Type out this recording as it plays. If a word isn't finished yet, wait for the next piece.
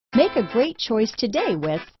Make a great choice today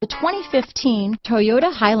with the 2015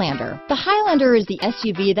 Toyota Highlander. The Highlander is the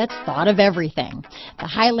SUV that's thought of everything. The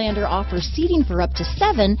Highlander offers seating for up to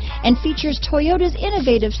 7 and features Toyota's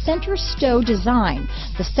innovative center stow design.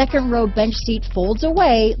 The second row bench seat folds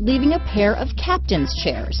away, leaving a pair of captain's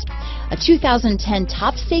chairs. A 2010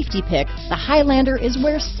 top safety pick, the Highlander is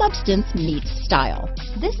where substance meets style.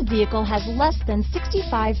 This vehicle has less than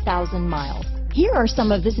 65,000 miles. Here are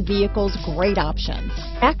some of this vehicle's great options: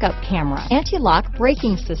 backup camera, anti-lock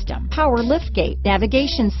braking system, power liftgate,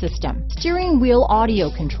 navigation system, steering wheel audio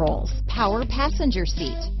controls, power passenger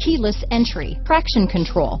seat, keyless entry, traction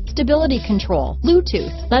control, stability control,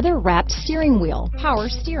 Bluetooth, leather-wrapped steering wheel, power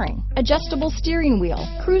steering, adjustable steering wheel,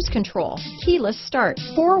 cruise control, keyless start,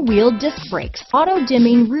 four-wheel disc brakes,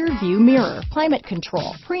 auto-dimming rear-view mirror, climate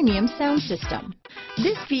control, premium sound system.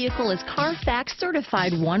 This vehicle is Carfax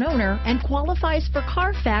certified one owner and qualifies for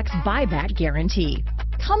Carfax buyback guarantee.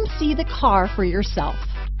 Come see the car for yourself.